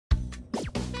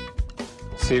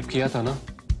Save किया था ना?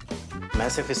 मैं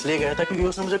सिर्फ इसलिए गया था क्योंकि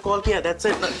उसने मुझे कॉल किया, that's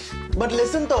it. But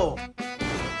listen तो.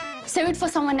 Save it for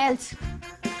someone else.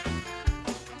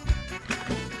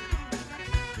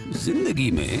 जिंदगी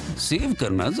में सेव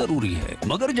करना जरूरी है,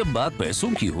 मगर जब बात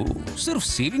पैसों की हो, सिर्फ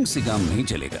सेविंग से काम नहीं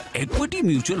चलेगा। इक्विटी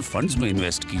म्यूचुअल फंड्स में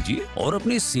इन्वेस्ट कीजिए और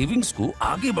अपने सेविंग्स को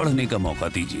आगे बढ़ने का मौका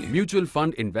दीजिए। Mutual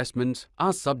fund investments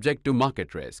are subject to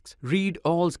market risks. Read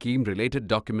all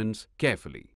scheme-related documents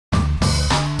carefully.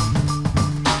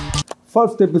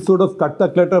 First episode of Cut the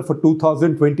Clutter for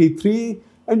 2023,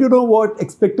 and you know what?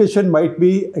 Expectation might be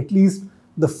at least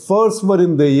the first one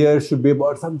in the year should be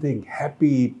about something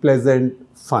happy, pleasant,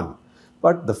 fun.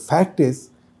 But the fact is,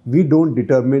 we don't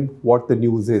determine what the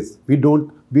news is. We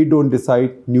don't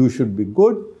decide news should be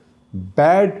good,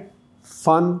 bad,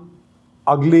 fun,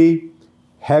 ugly,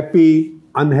 happy,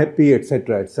 unhappy,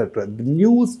 etc., etc. The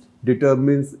news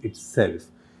determines itself,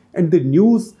 and the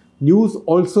news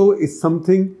also is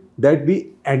something that we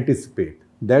anticipate.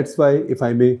 That's why, if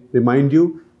I may remind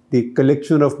you, the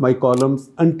collection of my columns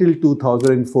until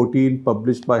 2014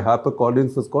 published by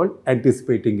HarperCollins was called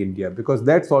Anticipating India, because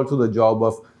that's also the job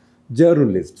of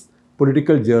journalists,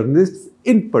 political journalists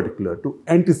in particular, to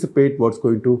anticipate what's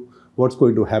going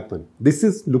to happen. This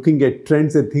is looking at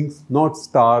trends and things, not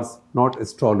stars, not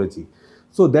astrology.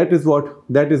 So that is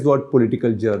what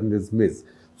political journalism is.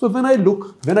 So when I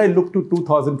look to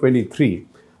 2023,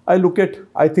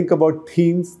 I think about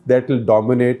themes that will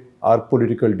dominate our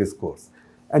political discourse.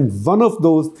 And one of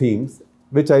those themes,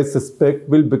 which I suspect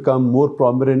will become more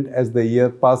prominent as the year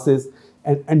passes,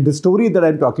 and the story that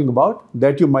I'm talking about,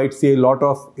 that you might see a lot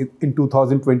of in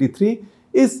 2023,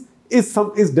 is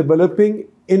developing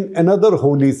in another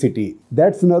holy city.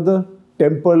 That's another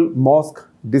temple-mosque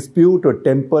dispute, or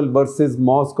temple versus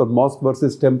mosque, or mosque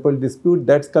versus temple dispute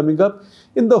that's coming up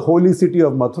in the holy city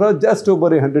of Mathura, just over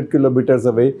 100 kilometers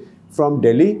away from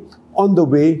Delhi, on the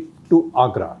way to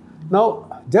Agra.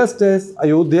 Now, just as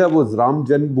Ayodhya was Ram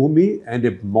Janmabhoomi and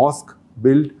a mosque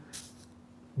built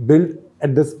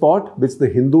at the spot which the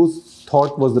Hindus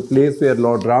thought was the place where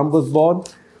Lord Ram was born,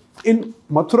 in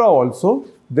Mathura also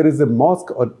there is a mosque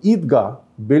or Eidgah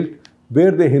built where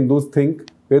the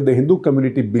Hindu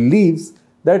community believes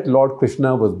that Lord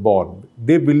Krishna was born.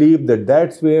 They believe that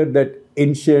that's where that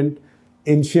ancient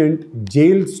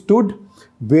jail stood,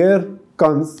 where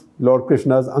Kans, Lord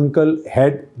Krishna's uncle,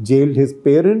 had jailed his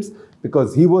parents,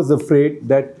 because he was afraid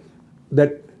that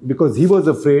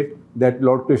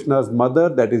Lord Krishna's mother,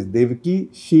 that is Devaki,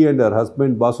 she and her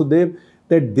husband Vasudev,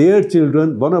 that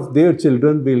one of their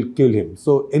children will kill him.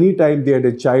 So anytime they had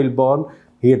a child born,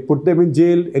 he had put them in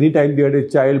jail. Anytime they had a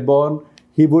child born,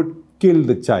 he would kill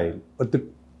the child. But the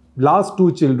last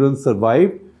two children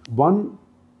survived. One,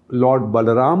 Lord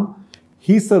Balaram,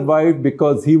 he survived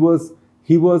because he was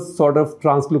sort of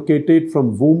translocated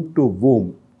from womb to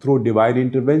womb through divine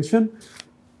intervention.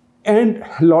 And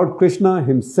Lord Krishna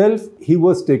himself, he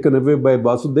was taken away by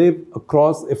Vasudev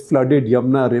across a flooded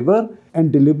Yamuna river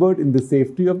and delivered in the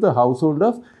safety of the household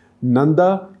of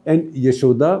Nanda and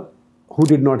Yashoda, who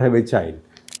did not have a child.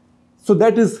 So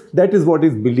that is what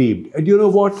is believed. And you know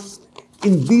what?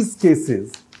 In these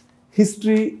cases,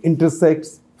 history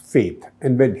intersects faith.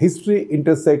 And when history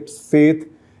intersects faith,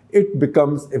 it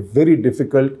becomes a very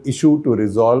difficult issue to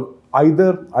resolve,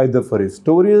 either for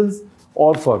historians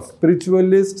or for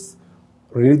spiritualists,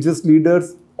 religious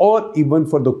leaders, or even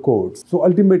for the courts. So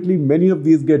ultimately, many of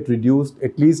these get reduced,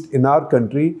 at least in our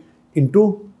country,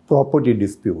 into property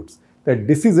disputes. That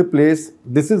this is a place,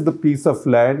 this is the piece of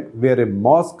land where a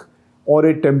mosque or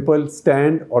a temple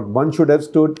stand, or one should have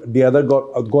stood, the other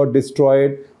got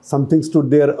destroyed, something stood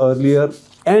there earlier,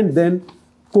 and then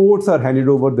courts are handed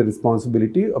over the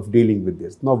responsibility of dealing with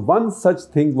this. Now, one such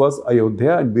thing was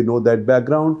Ayodhya, and we know that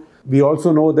background. We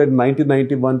also know that in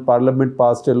 1991, Parliament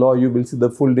passed a law. You will see the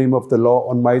full name of the law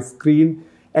on my screen.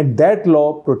 And that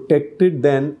law protected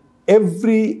then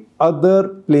every other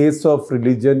place of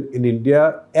religion in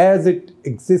India as it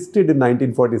existed in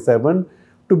 1947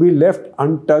 to be left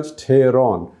untouched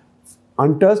hereon.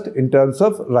 Untouched in terms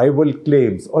of rival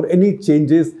claims or any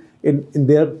changes in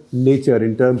their nature,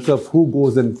 in terms of who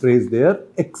goes and prays there,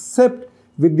 except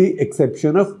with the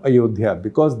exception of Ayodhya,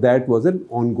 because that was an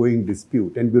ongoing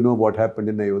dispute. And we know what happened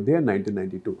in Ayodhya in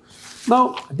 1992.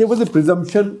 Now, there was a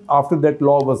presumption after that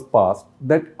law was passed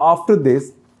that after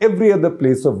this, every other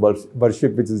place of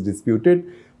worship which is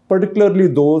disputed, particularly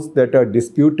those that are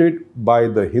disputed by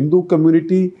the Hindu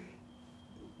community,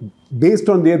 based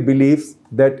on their beliefs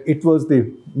that it was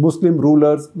the Muslim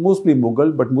rulers, mostly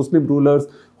Mughal, but Muslim rulers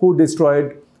who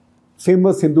destroyed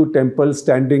famous Hindu temples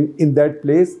standing in that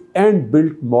place and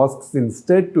built mosques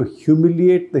instead to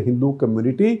humiliate the Hindu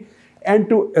community and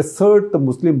to assert the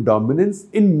Muslim dominance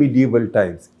in medieval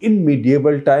times. In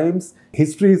medieval times,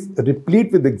 history is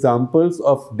replete with examples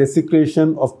of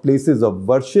desecration of places of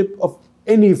worship of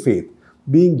any faith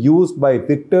being used by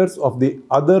victors of the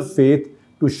other faith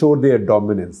to show their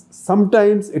dominance.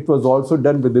 Sometimes it was also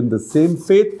done within the same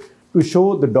faith to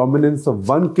show the dominance of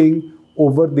one king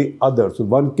over the other. So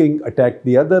one king attacked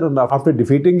the other, and after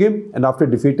defeating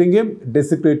him,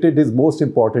 desecrated his most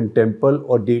important temple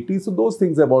or deity. So those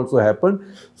things have also happened.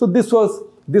 So this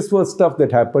was stuff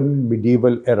that happened in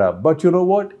medieval era. But you know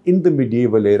what? In the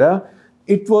medieval era,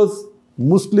 it was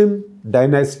Muslim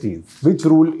dynasties which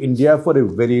ruled India for a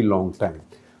very long time.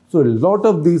 So a lot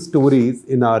of these stories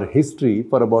in our history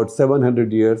for about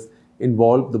 700 years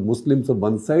involve the Muslims on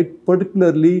one side,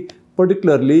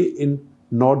 particularly in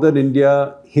northern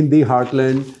India, Hindi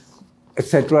heartland,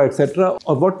 etc.,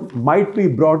 or what might be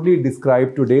broadly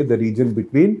described today the region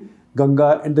between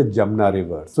Ganga and the Jamna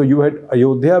river. So you had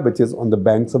Ayodhya, which is on the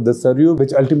banks of the Saryu,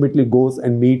 which ultimately goes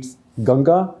and meets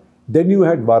Ganga. Then you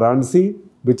had Varanasi,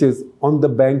 which is on the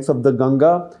banks of the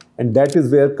Ganga, and that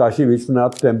is where Kashi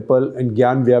Vishwanath temple and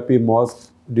Gyan Vyapi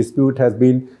mosque dispute has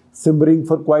been simmering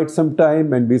for quite some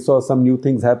time, and we saw some new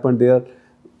things happen there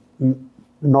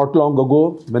not long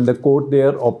ago when the court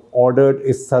there ordered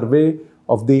a survey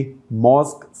of the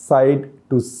mosque side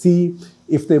to see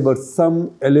if there were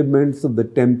some elements of the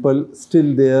temple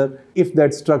still there, if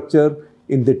that structure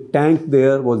in the tank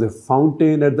there was a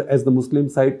fountain as the Muslim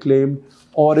side claimed,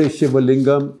 or a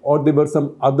Shivalingam, or there were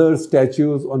some other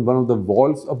statues on one of the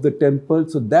walls of the temple.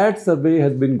 So that survey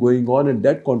has been going on, and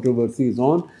that controversy is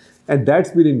on, and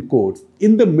that's been in courts.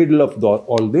 In the middle of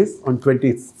all this, on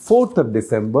 24th of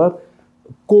December,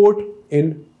 court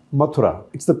in Mathura.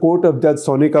 It's the court of Judge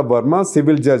Sonika Verma,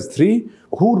 Civil Judge 3,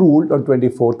 who ruled on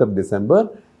 24th of December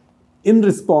in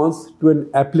response to an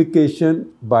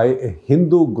application by a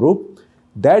Hindu group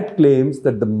that claims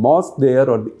that the mosque there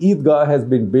or the Eidgah has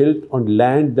been built on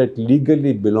land that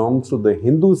legally belongs to the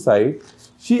Hindu side.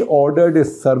 She ordered a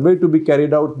survey to be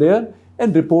carried out there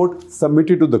and report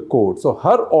submitted to the court. So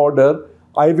her order,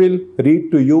 I will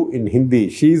read to you in Hindi.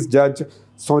 She is Judge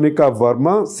Sonika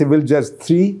Verma, Civil Judge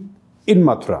 3 in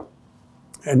Mathura.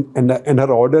 And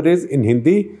her order is in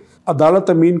Hindi. Adalat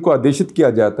Amin ko adeshit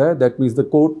kiya jata hai. That means the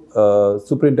court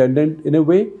superintendent in a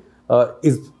way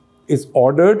is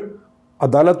ordered.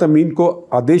 अदालत अमीन को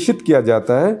आदेशित किया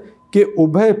जाता है कि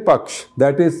उभय पक्ष,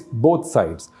 that is both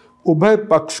sides, उभय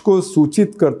पक्ष को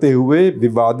सूचित करते हुए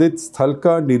विवादित स्थल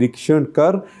का निरीक्षण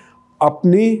कर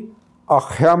अपनी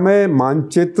अक्षामय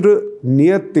मानचित्र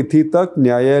नियत तिथि तक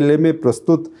न्यायालय में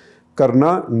प्रस्तुत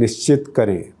करना निश्चित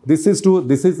करें. This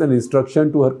is an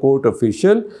instruction to her court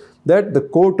official that the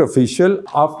court official,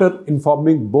 after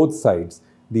informing both sides,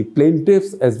 the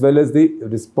plaintiffs as well as the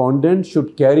respondent,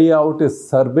 should carry out a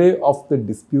survey of the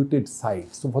disputed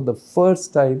site. So for the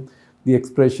first time, the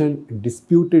expression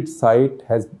disputed site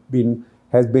has been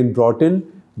brought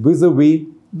in vis-a-vis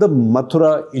the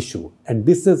Mathura issue, and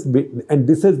this has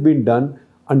been done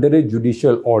under a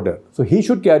judicial order. So he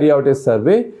should carry out a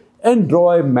survey and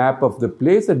draw a map of the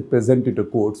place and present it to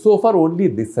court. So far only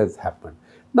this has happened.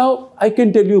 Now, I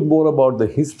can tell you more about the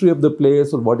history of the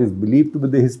place or what is believed to be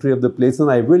the history of the place,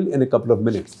 and I will in a couple of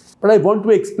minutes. But I want to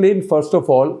explain first of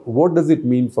all, what does it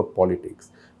mean for politics?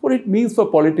 What it means for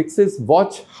politics is,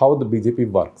 watch how the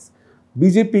BJP works.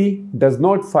 BJP does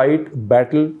not fight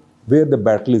battle where the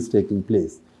battle is taking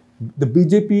place. The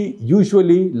BJP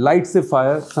usually lights a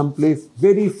fire someplace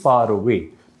very far away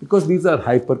because these are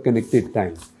hyper-connected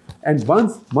times. And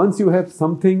once you have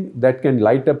something that can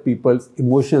light up people's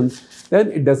emotions,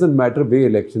 then it doesn't matter where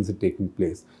elections are taking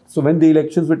place. So when the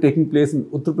elections were taking place in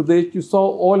Uttar Pradesh, you saw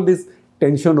all this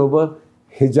tension over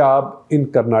hijab in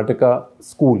Karnataka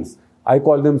schools. I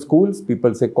call them schools,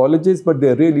 people say colleges, but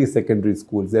they're really secondary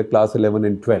schools. They're class 11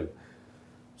 and 12.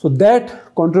 So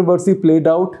that controversy played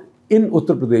out in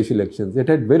Uttar Pradesh elections. It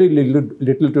had very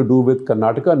little to do with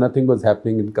Karnataka. Nothing was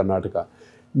happening in Karnataka.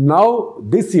 Now,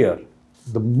 this year,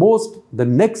 the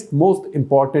next most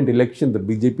important election the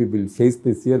BJP will face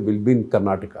this year will be in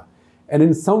Karnataka. And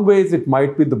in some ways, it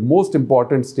might be the most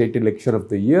important state election of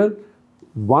the year.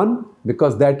 One,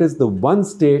 because that is the one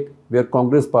state where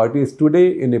Congress party is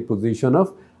today in a position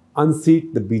of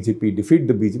unseat the BJP, defeat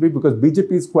the BJP, because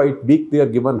BJP is quite weak. They are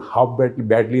given how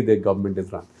badly their government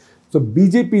is run. So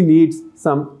BJP needs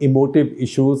some emotive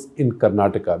issues in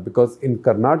Karnataka, because in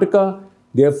Karnataka,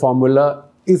 their formula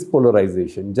is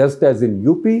polarization. Just as in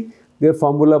UP, their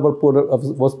formula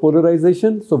was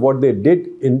polarization. So what they did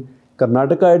in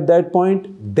Karnataka at that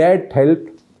point, that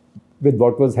helped with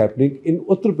what was happening in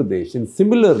Uttar Pradesh. And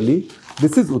similarly,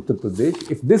 this is Uttar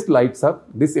Pradesh. If this lights up,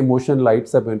 this emotion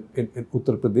lights up in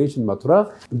Uttar Pradesh, in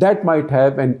Mathura, that might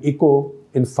have an echo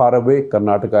in faraway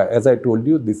Karnataka. As I told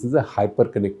you, this is a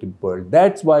hyper-connected world.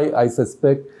 That's why I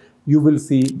suspect you will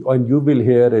see and you will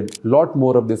hear a lot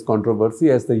more of this controversy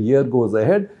as the year goes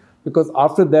ahead, because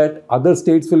after that, other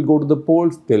states will go to the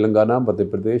polls, Telangana, Madhya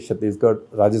Pradesh, Chhattisgarh,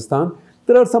 Rajasthan.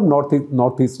 There are some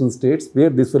northeastern states where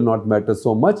this will not matter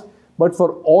so much, but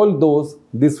for all those,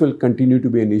 this will continue to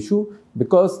be an issue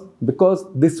because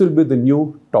this will be the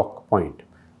new talk point.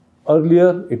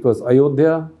 Earlier, it was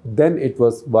Ayodhya, then it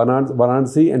was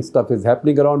Varanasi, and stuff is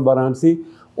happening around Varanasi.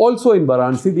 Also in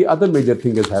Varanasi, the other major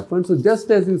thing has happened. So just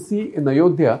as you see in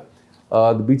Ayodhya,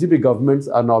 the BJP governments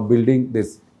are now building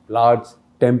this large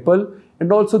temple,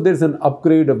 and also there's an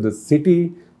upgrade of the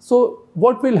city. So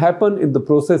what will happen in the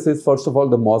process is, first of all,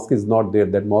 the mosque is not there.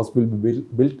 That mosque will be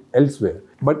built elsewhere.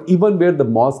 But even where the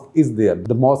mosque is there,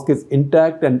 the mosque is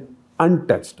intact and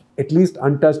untouched, at least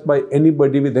untouched by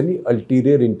anybody with any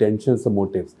ulterior intentions or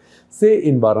motives. Say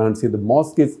in Varanasi, the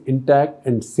mosque is intact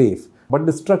and safe, but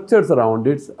the structures around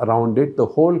it, the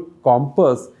whole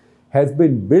campus has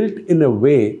been built in a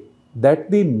way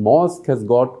that the mosque has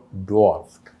got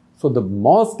dwarfed. So the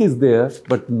mosque is there,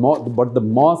 but the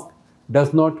mosque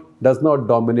does not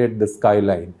dominate the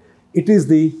skyline. It is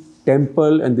the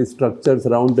temple and the structures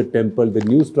around the temple, the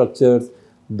new structures,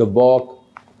 the walk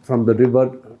from the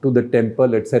river to the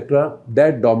temple, etc.,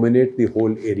 that dominate the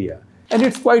whole area. And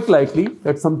it's quite likely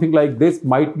that something like this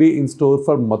might be in store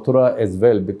for Mathura as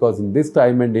well, because in this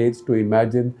time and age, to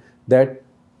imagine that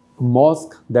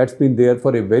mosque that's been there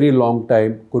for a very long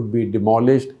time could be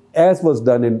demolished, as was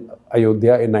done in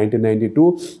Ayodhya in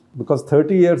 1992, because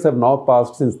 30 years have now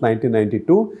passed since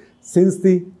 1992, since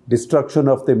the destruction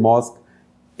of the mosque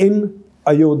in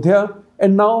Ayodhya,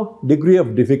 and now degree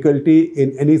of difficulty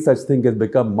in any such thing has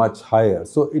become much higher.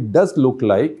 So it does look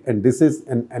like, and this is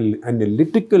an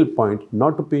analytical point,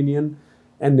 not opinion,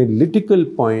 an analytical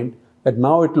point, that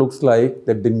now it looks like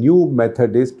that the new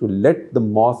method is to let the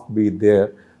mosque be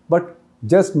there, but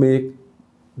just make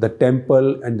the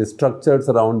temple and the structures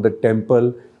around the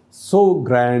temple so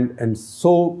grand and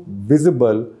so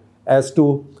visible as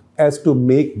to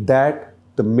make that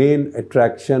the main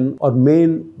attraction or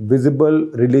main visible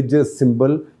religious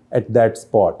symbol at that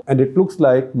spot. And it looks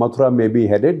like Mathura may be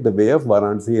headed the way of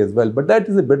Varanasi as well. But that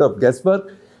is a bit of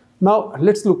guesswork. Now,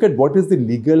 let's look at what is the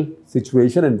legal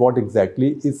situation and what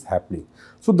exactly is happening.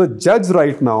 So the judge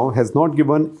right now has not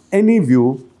given any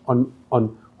view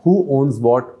on who owns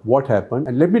what happened.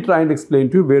 And let me try and explain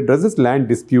to you where does this land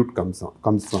dispute comes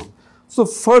from. So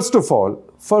first of all,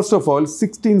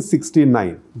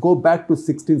 1669. Go back to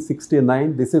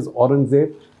 1669. This is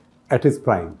Aurangzeb at his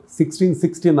prime.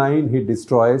 1669, he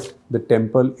destroys the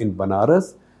temple in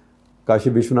Banaras, Kashi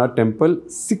Vishwanath temple.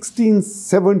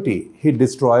 1670, he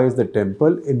destroys the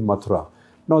temple in Mathura.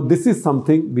 Now, this is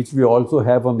something which we also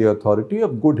have on the authority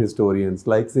of good historians,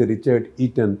 like say Richard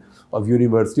Eaton of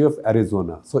University of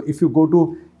Arizona. So if you go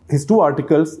to his two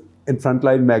articles in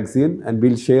Frontline magazine, and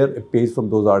we'll share a page from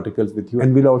those articles with you,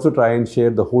 and we'll also try and share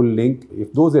the whole link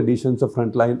if those editions of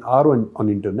Frontline are on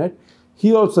internet.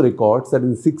 He also records that in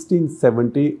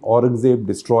 1670, Aurangzeb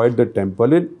destroyed the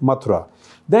temple in Mathura.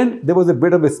 Then there was a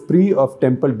bit of a spree of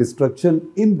temple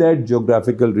destruction in that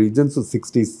geographical region. So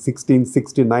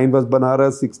 1669 was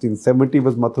Banaras, 1670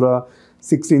 was Mathura,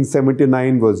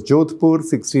 1679 was Jodhpur,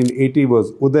 1680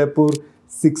 was Udaipur,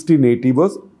 1680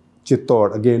 was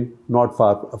Chittor, again not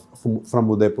far from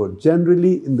Udaipur,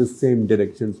 generally in the same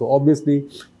direction. So obviously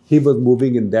he was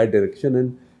moving in that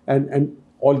direction, and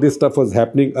all this stuff was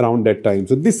happening around that time.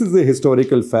 So this is a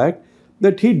historical fact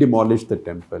that he demolished the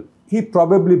temple. He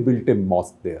probably built a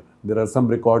mosque there. There are some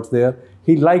records there.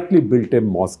 He likely built a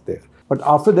mosque there. But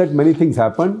after that, many things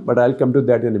happened, but I'll come to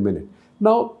that in a minute.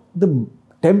 Now, the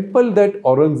temple that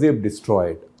Aurangzeb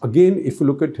destroyed, again, if you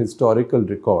look at historical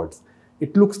records,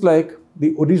 it looks like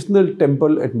the original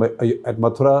temple at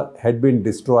Mathura had been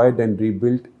destroyed and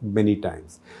rebuilt many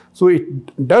times. So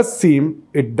it does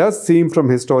seem from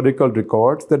historical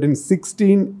records that in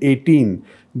 1618,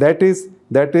 that is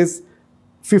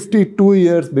 52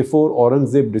 years before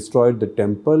Aurangzeb destroyed the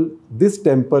temple, this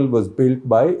temple was built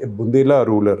by a Bundela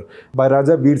ruler, by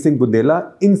Raja Veer Singh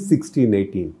Bundela in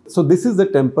 1618. So this is the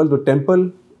temple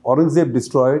Aurangzeb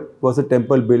destroyed was a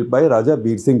temple built by Raja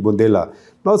Veer Singh Bundela.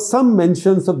 Now, some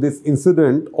mentions of this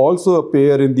incident also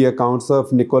appear in the accounts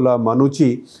of Nicola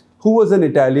Manucci, who was an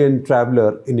Italian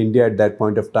traveler in India at that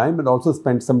point of time and also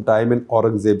spent some time in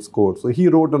Aurangzeb's court. So he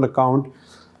wrote an account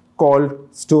called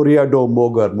Storia do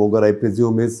Mogar. Mogar, I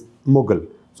presume, is Mughal.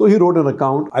 So he wrote an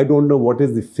account. I don't know what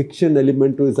is the fiction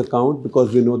element to his account,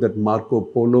 because we know that Marco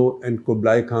Polo and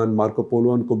Kublai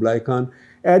Khan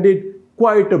added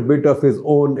quite a bit of his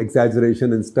own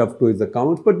exaggeration and stuff to his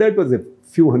accounts, but that was a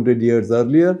few hundred years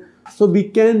earlier. So we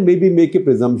can maybe make a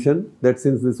presumption that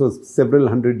since this was several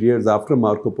hundred years after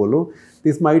Marco Polo,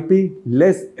 this might be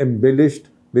less embellished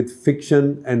with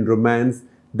fiction and romance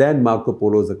than Marco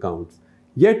Polo's accounts.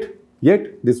 Yet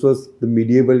this was the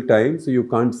medieval time, so you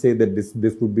can't say that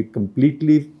this would be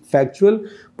completely factual,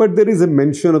 but there is a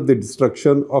mention of the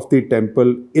destruction of the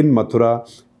temple in Mathura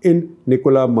in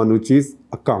Nicola Manucci's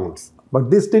accounts. But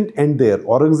this didn't end there.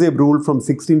 Aurangzeb ruled from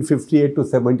 1658 to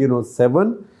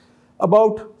 1707.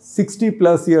 About 60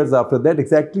 plus years after that,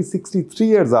 exactly 63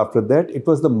 years after that, it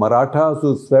was the Marathas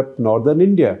who swept northern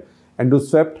India and who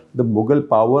swept the Mughal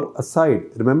power aside.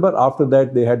 Remember, after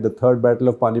that, they had the third battle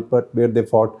of Panipat, where they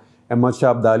fought Ahmad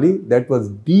Shah Abdali. That was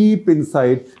deep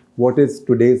inside what is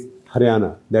today's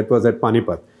Haryana. That was at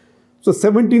Panipat. So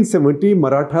 1770,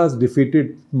 Marathas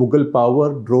defeated Mughal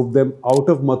power, drove them out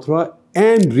of Mathura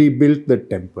and rebuilt the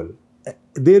temple.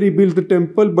 They rebuilt the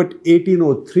temple, but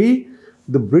 1803,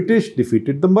 the British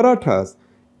defeated the Marathas.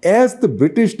 As the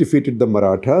British defeated the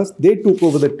Marathas, they took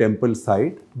over the temple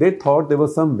site. They thought there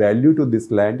was some value to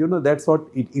this land. You know, that's what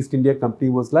East India Company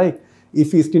was like.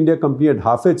 If East India Company had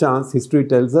half a chance, history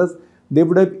tells us, they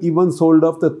would have even sold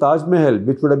off the Taj Mahal,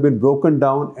 which would have been broken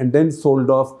down and then sold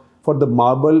off for the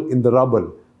marble in the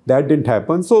rubble. That didn't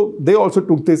happen. So they also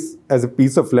took this as a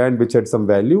piece of land which had some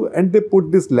value, and they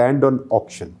put this land on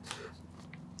auction.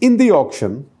 In the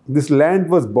auction, this land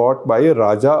was bought by a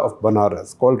Raja of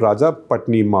Banaras called Raja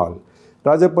Patni Mal.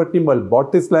 Raja Patni Mal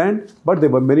bought this land, but there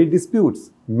were many disputes.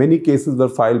 Many cases were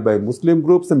filed by Muslim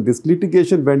groups, and this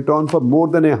litigation went on for more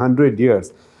than 100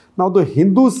 years. Now, the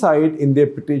Hindu side in their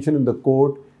petition in the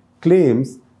court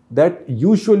claims that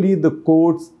usually the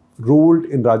courts ruled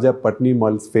in Raja Patni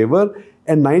Mal's favor,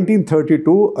 and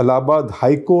 1932 Allahabad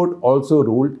High Court also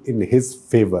ruled in his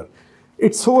favor.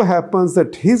 It so happens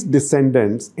that his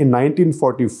descendants in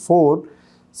 1944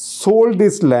 sold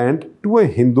this land to a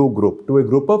Hindu group, to a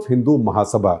group of Hindu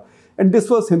Mahasabha. And this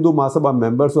was Hindu Mahasabha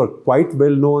members who are quite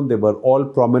well known. They were all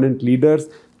prominent leaders: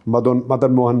 Madan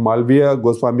Mohan Malviya,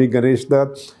 Goswami Ganesh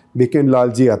Dutt, Bikin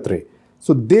Lalji Atre.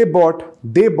 So they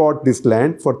bought this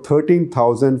land for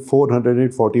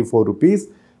 13,444 rupees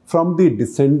from the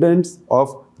descendants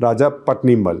of Raja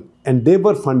Patni Mal. And they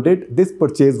were funded, this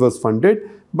purchase was funded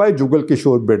by Jugal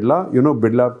Kishore Birla. You know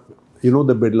Birla, you know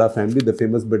the Birla family, the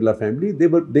famous Birla family.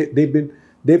 They've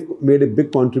made a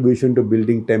big contribution to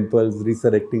building temples,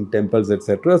 resurrecting temples,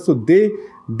 etc. So they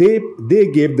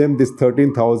gave them this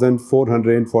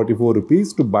 13,444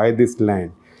 rupees to buy this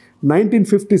land.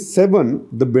 1957,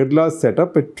 the Birlas set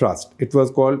up a trust. It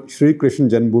was called Shri Krishna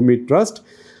Janmabhoomi Trust,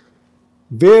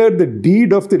 where the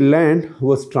deed of the land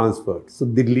was transferred. So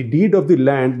the deed of the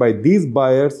land by these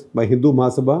buyers, by Hindu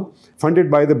Mahasabha,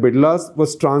 funded by the Birlas,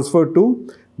 was transferred to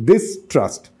this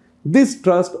trust. This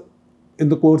trust, in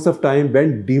the course of time,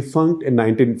 went defunct in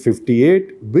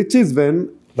 1958, which is when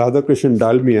Radhakrishnan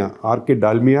Dalmia, R.K.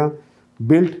 Dalmia,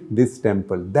 built this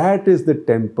temple. That is the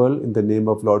temple in the name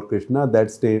of Lord Krishna that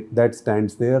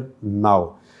stands there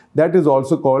now. That is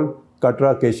also called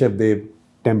Katra Keshav Dev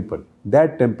Temple.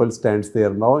 That temple stands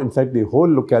there now. In fact, the whole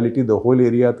locality, the whole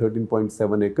area,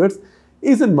 13.7 acres,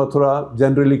 is in Mathura,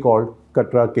 generally called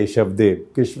Katra Keshav Dev.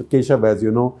 Keshav, as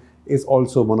you know, is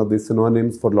also one of the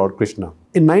synonyms for Lord Krishna.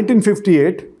 In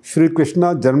 1958, Shri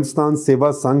Krishna Janmasthan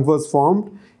Seva Sangh was formed.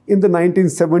 In the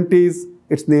 1970s,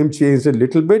 its name changed a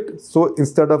little bit. So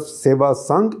instead of Seva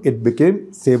Sangh, it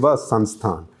became Seva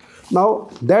Sansthan. Now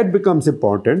that becomes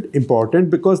important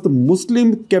because the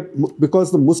Muslims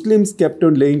kept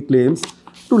on laying claims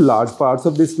to large parts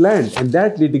of this land, and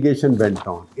that litigation went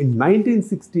on. In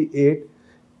 1968,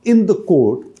 in the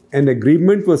court, an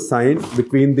agreement was signed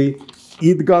between the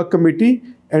Eidgah committee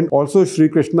and also Shri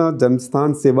Krishna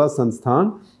Janmasthan Seva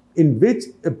Sansthan, in which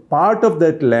a part of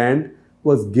that land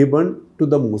was given to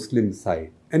the Muslim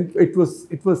side, and it was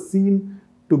seen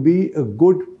to be a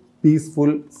good,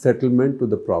 peaceful settlement to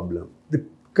the problem. The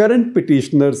current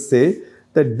petitioners say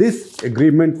that this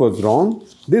agreement was wrong,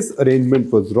 this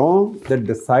arrangement was wrong, that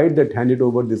the side that handed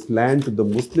over this land to the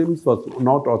Muslims was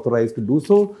not authorized to do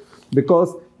so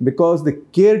because the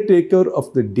caretaker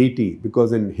of the deity,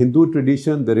 because in Hindu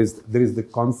tradition there is the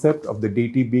concept of the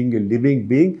deity being a living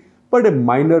being, but a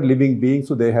minor living being,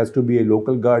 so there has to be a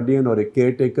local guardian or a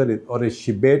caretaker or a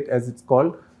shibet as it's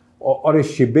called, or a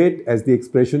shibet as the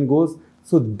expression goes.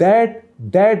 So that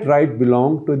right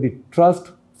belonged to the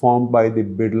trust formed by the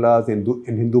Birlas in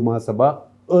Hindu Mahasabha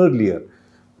earlier.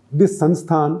 this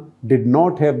Sansthan did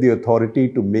not have the authority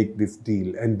to make this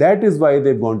deal. And that is why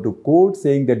they've gone to court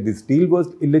saying that this deal was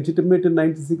illegitimate in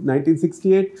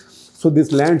 1968. So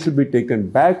this land should be taken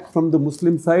back from the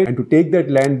Muslim side. And to take that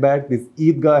land back, this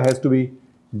Eidgah has to be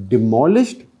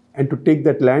demolished. And to take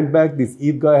that land back, this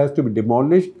Eidgah has to be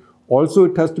demolished. Also,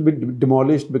 it has to be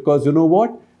demolished because you know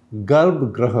what?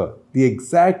 Garbhgraha, the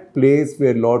exact place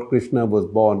where Lord Krishna was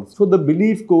born. So the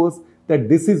belief goes that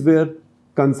this is where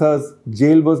Kansa's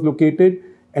jail was located,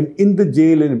 and in the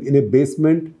jail, in a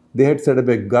basement, they had set up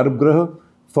a Garbhgraha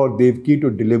for Devaki to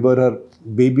deliver her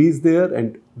babies there,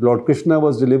 and Lord Krishna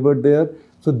was delivered there.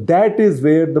 So that is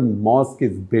where the mosque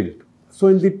is built. So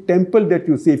in the temple that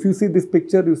you see, if you see this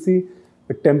picture, you see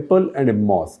a temple and a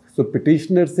mosque. So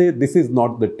petitioners say this is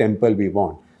not the temple we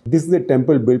want. This is a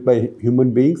temple built by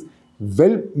human beings,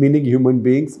 well-meaning human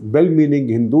beings, well-meaning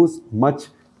Hindus, much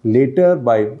later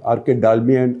by R.K.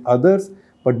 Dalmia and others.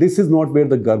 But this is not where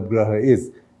the Garbhgraha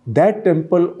is. That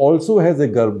temple also has a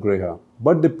Garbhgraha.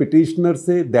 But the petitioners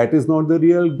say that is not the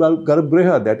real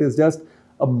Garbhgraha. That is just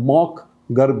a mock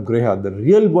Garbhgraha. The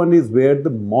real one is where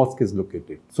the mosque is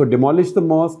located. So demolish the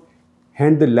mosque,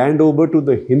 hand the land over to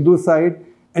the Hindu side,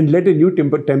 and let a new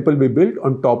temple be built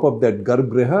on top of that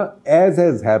Garbhgraha, as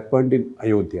has happened in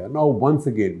Ayodhya. Now, once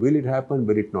again, will it happen?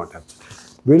 Will it not happen?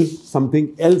 Will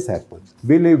something else happen?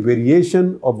 Will a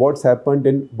variation of what's happened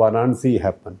in Varanasi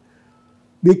happen?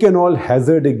 We can all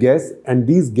hazard a guess, and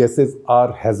these guesses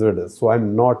are hazardous. So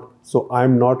I'm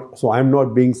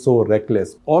not being so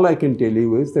reckless. All I can tell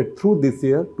you is that through this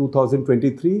year,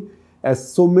 2023,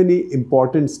 as so many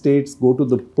important states go to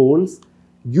the polls,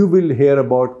 you will hear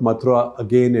about Mathura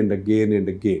again and again and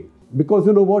again. Because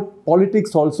you know what?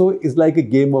 Politics also is like a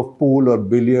game of pool or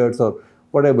billiards or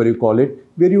whatever you call it,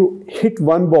 where you hit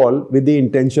one ball with the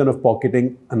intention of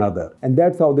pocketing another. And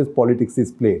that's how this politics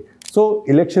is played. So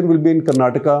election will be in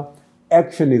Karnataka,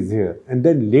 action is here. And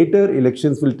then later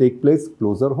elections will take place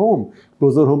closer home to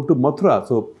Mathura.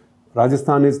 So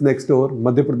Rajasthan is next door,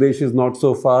 Madhya Pradesh is not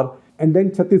so far. And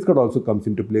then Chhattisgarh also comes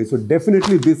into play. So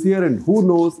definitely this year, and who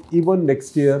knows, even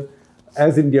next year,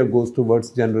 as India goes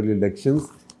towards general elections,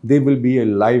 there will be a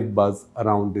live buzz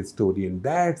around this story. And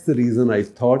that's the reason I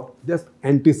thought, just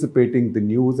anticipating the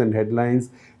news and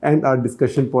headlines and our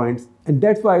discussion points. And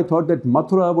that's why I thought that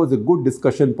Mathura was a good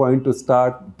discussion point to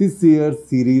start this year's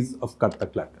series of Cut the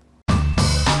Clutter.